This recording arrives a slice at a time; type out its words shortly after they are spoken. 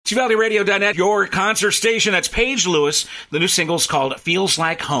It's UvaldeRadio.net, your concert station. That's Paige Lewis. The new single's called Feels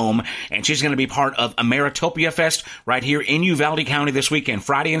Like Home, and she's going to be part of Ameritopia Fest right here in Uvalde County this weekend,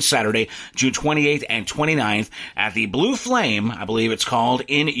 Friday and Saturday, June 28th and 29th at the Blue Flame, I believe it's called,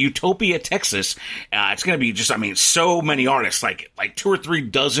 in Utopia, Texas. It's going to be just, so many artists, like 2 or 3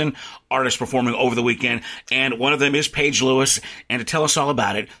 dozen artists performing over the weekend, and one of them is Paige Lewis. And to tell us all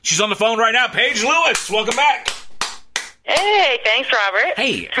about it, she's on the phone right now. Paige Lewis, welcome back. Hey, thanks, Robert.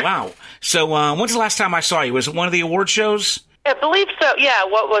 Hey, wow. So, when's the last time I saw you? Was it one of the award shows? I believe so. Yeah.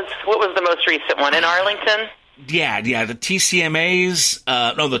 What was the most recent one in Arlington? Yeah. The TCMAs.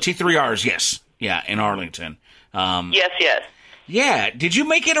 The T3Rs. Yes. Yeah, in Arlington. Yes. Yeah. Did you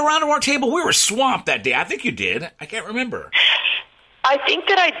make it around to our table? We were swamped that day. I think you did. I can't remember. I think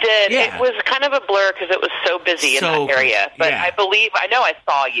that I did. Yeah. It was kind of a blur because it was so busy in that area. But yeah. I know I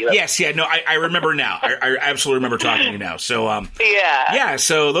saw you. Yes, yeah, no, I remember now. I absolutely remember talking to you now. So, yeah. Yeah,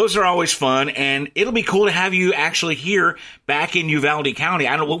 so those are always fun, and it'll be cool to have you actually here back in Uvalde County.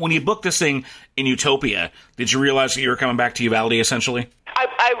 I don't know, when you booked this thing in Utopia, did you realize that you were coming back to Uvalde, essentially?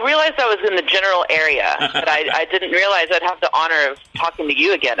 I realized I was in the general area, but I didn't realize I'd have the honor of talking to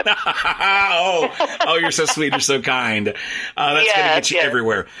you again. oh, you're so sweet. You're so kind. That's going to get you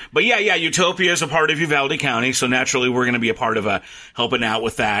everywhere. But yeah, Utopia is a part of Uvalde County, so naturally we're going to be a part of helping out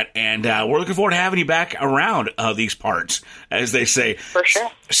with that. And we're looking forward to having you back around these parts, as they say. For sure.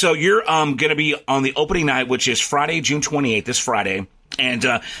 So you're going to be on the opening night, which is Friday, June 28th, this Friday. And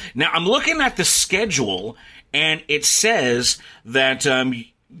now I'm looking at the schedule, and it says that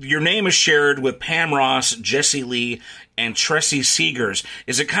your name is shared with Pam Ross, Jesse Lee, and Tressie Seegers.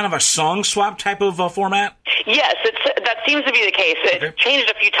 Is it kind of a song swap type of format? Yes, that seems to be the case. It's changed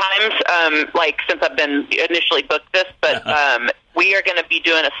a few times, since I've been initially booked this, but we are going to be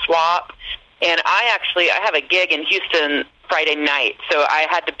doing a swap. And I have a gig in Houston Friday night, so I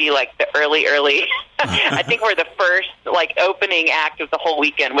had to be the early. I think we're the first opening act of the whole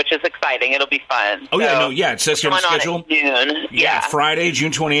weekend, which is exciting. It'll be fun. Oh, it says here on the schedule. At noon. Yeah, Friday,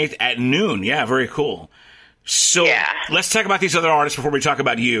 June 28th at noon. Yeah, very cool. So let's talk about these other artists before we talk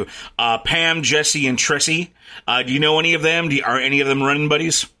about you. Pam, Jesse, and Tressie. Do you know any of them? Are any of them running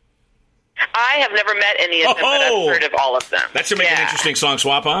buddies? I have never met any of them, but I've heard of all of them. That should make an interesting song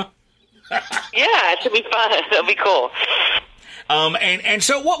swap, huh? Yeah, it should be fun. It'll be cool. And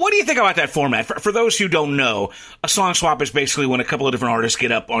so what do you think about that format? For those who don't know, a song swap is basically when a couple of different artists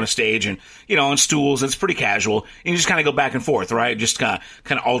get up on a stage and, on stools. It's pretty casual. And you just kind of go back and forth, right? Just kind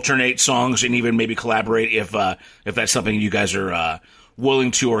of alternate songs and even maybe collaborate if that's something you guys are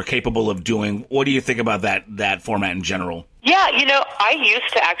willing to or capable of doing. What do you think about that format in general? Yeah, I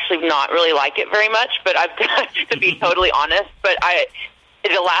used to actually not really like it very much, but I've done, to be totally honest, but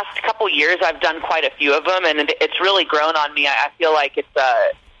the last couple years, I've done quite a few of them, and it's really grown on me. I feel like it's,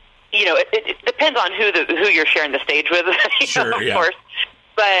 it depends on who you're sharing the stage with, Sure, of course.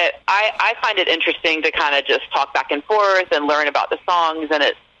 But I find it interesting to kind of just talk back and forth and learn about the songs, and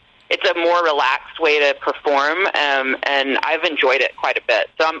it's a more relaxed way to perform, and I've enjoyed it quite a bit.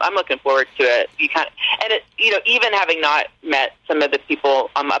 So I'm looking forward to it. Even having not met some of the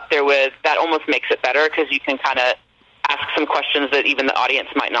people I'm up there with, that almost makes it better because you can kind of ask some questions that even the audience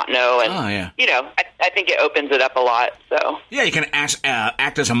might not know, and I think it opens it up a lot. So you can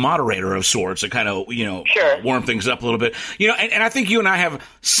act as a moderator of sorts to kind of warm things up a little bit. And I think you and I have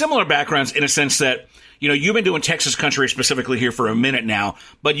similar backgrounds in a sense that you've been doing Texas country specifically here for a minute now,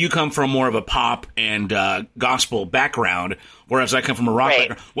 but you come from more of a pop and gospel background, whereas I come from a rock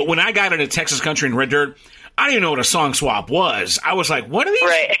background. Well, when I got into Texas country and Red Dirt, I didn't even know what a song swap was. I was like, what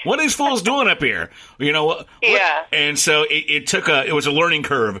are these fools doing up here? Yeah. And so it was a learning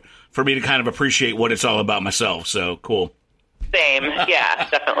curve for me to kind of appreciate what it's all about myself. So cool. Same. Yeah,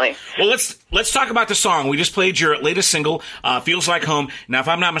 definitely. Well, let's talk about the song. We just played your latest single, Feels Like Home. Now, if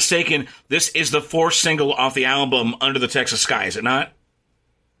I'm not mistaken, this is the 4th single off the album Under the Texas Sky, is it not?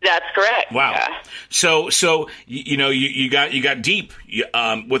 That's correct. Wow. Yeah. So you got deep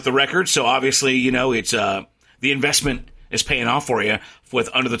with the record. So obviously, it's the investment is paying off for you with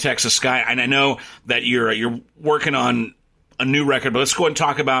Under the Texas Sky. And I know that you're working on a new record, but let's go ahead and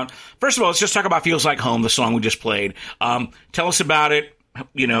talk about, first of all, let's just talk about Feels Like Home, the song we just played. Tell us about it.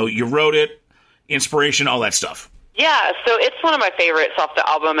 You wrote it, inspiration, all that stuff. Yeah. So it's one of my favorites off the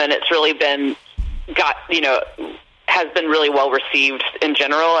album, and it's really has been really well received in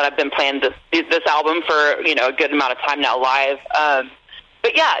general, and I've been playing this album for a good amount of time now live.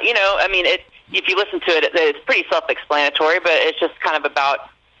 But yeah, if you listen to it, it's pretty self-explanatory. But it's just kind of about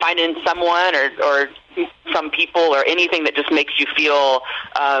finding someone or some people or anything that just makes you feel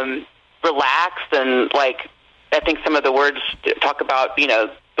relaxed, and I think some of the words talk about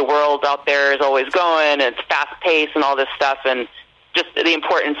the world out there is always going, and it's fast-paced and all this stuff, and just the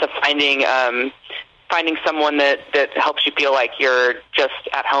importance of finding someone that helps you feel like you're just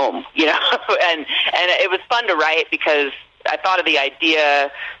at home, you know. and it was fun to write because I thought of the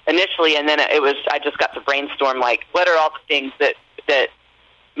idea initially, and then I just got to brainstorm, like, what are all the things that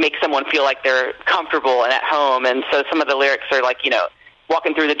make someone feel like they're comfortable and at home. And so some of the lyrics are like, you know,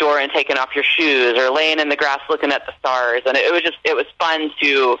 walking through the door and taking off your shoes, or laying in the grass looking at the stars. And it was fun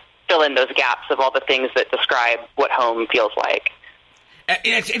to fill in those gaps of all the things that describe what home feels like.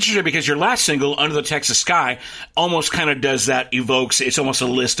 It's interesting because your last single, Under the Texas Sky, almost kind of does that, it's almost a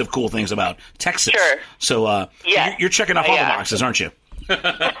list of cool things about Texas. Sure. So you're checking off all the boxes, aren't you?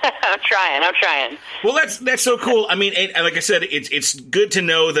 I'm trying. Well, that's so cool. I mean, like I said, it's good to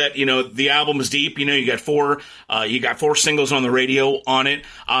know that, you know, the album is deep. You know, you got four singles on the radio on it.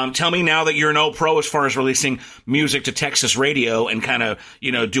 Tell me now that you're an old pro as far as releasing music to Texas radio and kind of,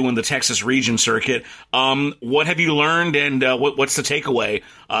 you know, doing the Texas region circuit. What have you learned, and what's the takeaway?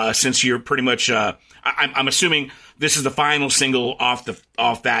 Since you're pretty much, I'm assuming this is the final single off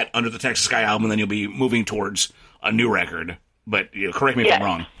that Under the Texas Sky album, and then you'll be moving towards a new record. But, you know, correct me if I'm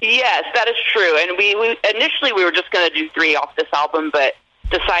wrong. Yes, that is true. And we initially we were just going to do 3 off this album, but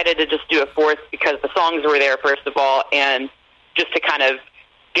decided to just do a 4th because the songs were there, first of all, and just to kind of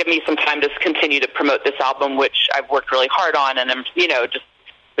give me some time to continue to promote this album, which I've worked really hard on. And I'm, you know, just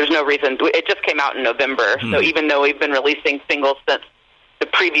there's no reason. It just came out in November, so even though we've been releasing singles since the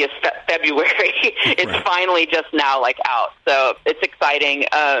previous February, it's finally just now like out. So it's exciting.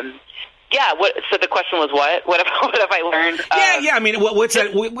 Yeah. So the question was what? What have I learned? Yeah. I mean, what's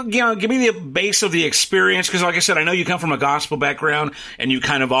that? You know, give me the base of the experience, because, like I said, I know you come from a gospel background, and you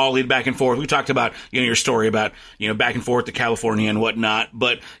kind of all lead back and forth. We talked about, you know, your story about, you know, back and forth to California and whatnot.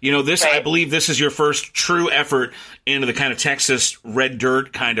 But, you know, this, right. I believe this is your first true effort into the kind of Texas red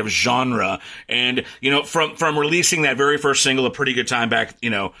dirt kind of genre. And, you know, from releasing that very first single, A Pretty Good Time, back, you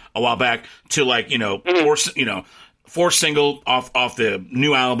know, a while back, to, like, you know, fourth single off the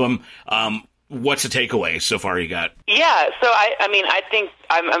new album. What's the takeaway so far you got? Yeah, so I mean, I think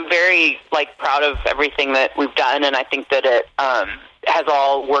I'm very, like, proud of everything that we've done, and I think that it has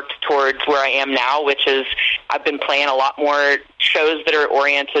all worked towards where I am now, which is I've been playing a lot more shows that are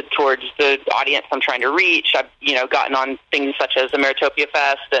oriented towards the audience I'm trying to reach. I've, you know, gotten on things such as Ameritopia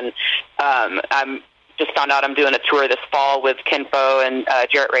Fest, and I'm just found out I'm doing a tour this fall with Kinfo and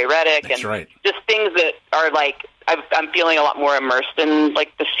Jarrett Ray Reddick. That's and right. Just things that are, like, I'm feeling a lot more immersed in,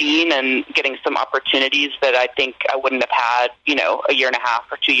 like, the scene and getting some opportunities that I think I wouldn't have had, you know, a year and a half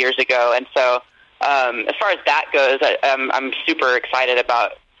or 2 years ago. And so as far as that goes, I'm super excited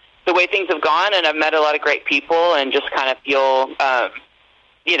about the way things have gone, and I've met a lot of great people and just kind of feel,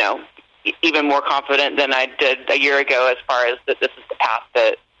 you know, even more confident than I did a year ago as far as that this is the path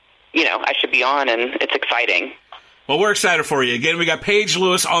that, you know, I should be on, and it's exciting. Well, we're excited for you. Again, we got Paige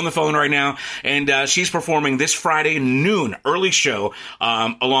Lewis on the phone right now, and she's performing this Friday noon, early show,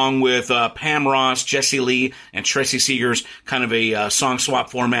 along with Pam Ross, Jesse Lee, and Tracy Seegers, kind of a song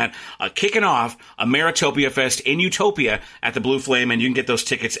swap format, kicking off Ameritopia Fest in Utopia at the Blue Flame, and you can get those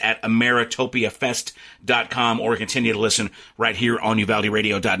tickets at ameritopiafest.com, or continue to listen right here on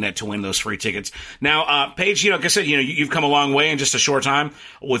UvaldeRadio.net to win those free tickets. Now, Paige, you know, like I said, you know, you've come a long way in just a short time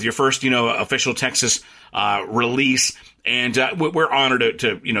with your first, you know, official Texas release, and we're honored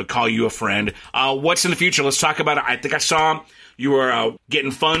to you know, call you a friend. What's in the future? Let's talk about it. I think I saw you were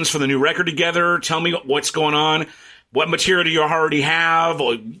getting funds for the new record together. Tell me what's going on. What material do you already have?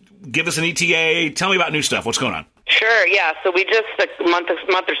 Or give us an ETA. Tell me about new stuff. What's going on? Sure. Yeah. So we just a month or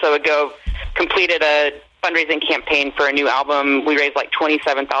so ago completed a fundraising campaign for a new album. We raised like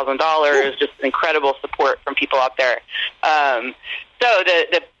 $27,000. Just incredible support from people out there. So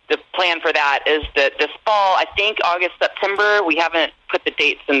the plan for that is that this fall, I think August, September, we haven't put the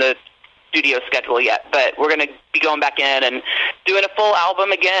dates in the studio schedule yet, but we're going to be going back in and doing a full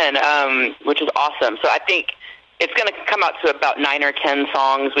album again, which is awesome. So I think it's going to come out to about 9 or 10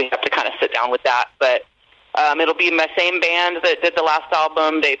 songs. We have to kind of sit down with that, but it'll be my same band that did the last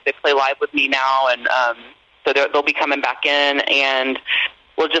album. They play live with me now, and so they'll be coming back in, and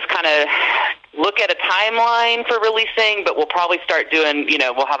we'll just kind of look at a timeline for releasing, but we'll probably start doing, you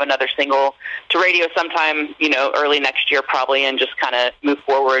know, we'll have another single to radio sometime, you know, early next year probably, and just kind of move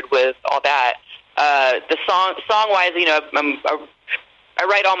forward with all that. The song-wise, you know, I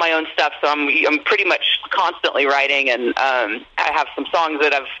write all my own stuff, so I'm pretty much constantly writing, and I have some songs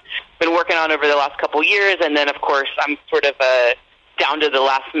that I've been working on over the last couple years, and then, of course, I'm sort of a down to the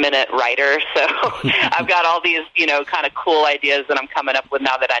last minute writer. So I've got all these, kind of cool ideas that I'm coming up with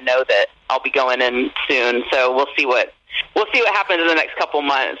now that I know that I'll be going in soon. So we'll see what happens in the next couple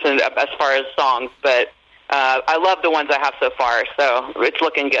months and as far as songs, but I love the ones I have so far, so it's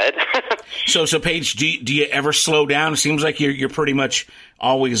looking good. So Paige, do you ever slow down? It seems like you're pretty much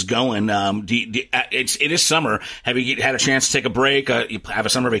always going. It is summer. Have you had a chance to take a break? You have a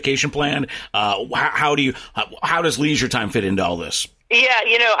summer vacation planned? How does leisure time fit into all this? Yeah,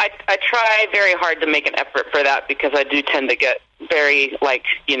 I try very hard to make an effort for that because I do tend to get very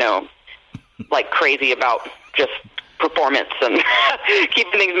crazy about just performance and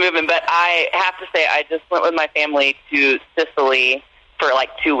keeping things moving. But I have to say, I just went with my family to Sicily for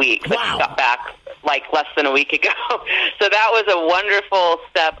 2 weeks. Wow. I just got back less than a week ago. So that was a wonderful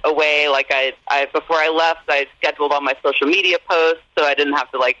step away. I before I left, I scheduled all my social media posts so I didn't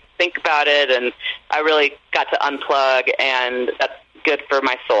have to think about it, and I really got to unplug, and that's good for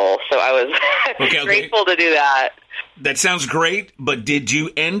my soul. So I was grateful to do that. That sounds great, but did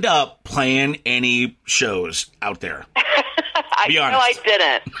you end up playing any shows out there? Be honest. No, I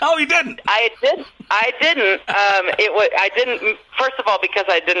didn't. Oh, you didn't? I didn't. I didn't. First of all, because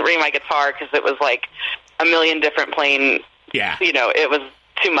I didn't bring my guitar because it was a million different playing. Yeah. It was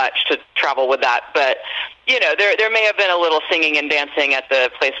too much to travel with that. But there may have been a little singing and dancing at the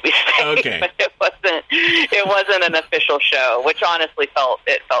place we stayed. Okay. But it wasn't an official show, which honestly felt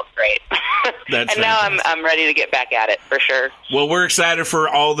great. That's and fantastic. Now I'm ready to get back at it for sure. Well, we're excited for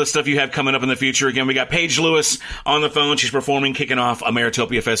all the stuff you have coming up in the future. Again, we got Paige Lewis on the phone. She's performing, kicking off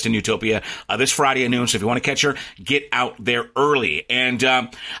Ameritopia Fest in Utopia this Friday at noon. So if you want to catch her, get out there early. And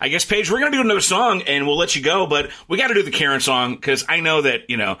I guess, Paige, we're going to do another song and we'll let you go. But we got to do the Karen song because I know that,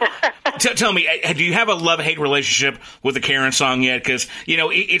 tell me, do you have a love-hate relationship with the Karen song yet? Because,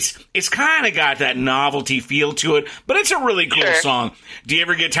 it's kind of got that novelty feel to it, but it's a really cool song. Do you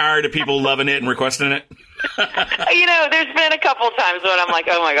ever get tired of people loving it and requesting it? There's been a couple times when I'm like,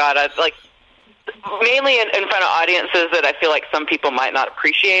 oh my God, mainly in front of audiences that I feel like some people might not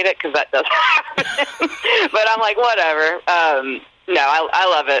appreciate it because that does happen. But I'm like, whatever. No, I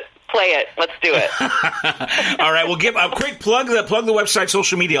love it. Play it. Let's do it. All right. Well, give a quick plug the website,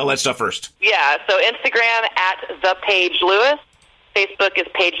 social media, all that stuff first. Yeah. So Instagram at the Paige Lewis. Facebook is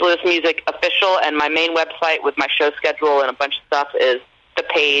Paige Lewis Music Official, and my main website with my show schedule and a bunch of stuff is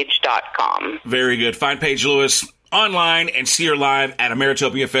thepage.com. Very good. Find Paige Lewis online and see her live at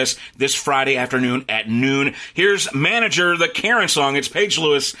Ameritopia Fest this Friday afternoon at noon. Here's Manager, the Karen song. It's Paige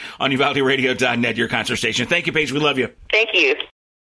Lewis on UvaldeRadio.net, your concert station. Thank you, Paige. We love you. Thank you.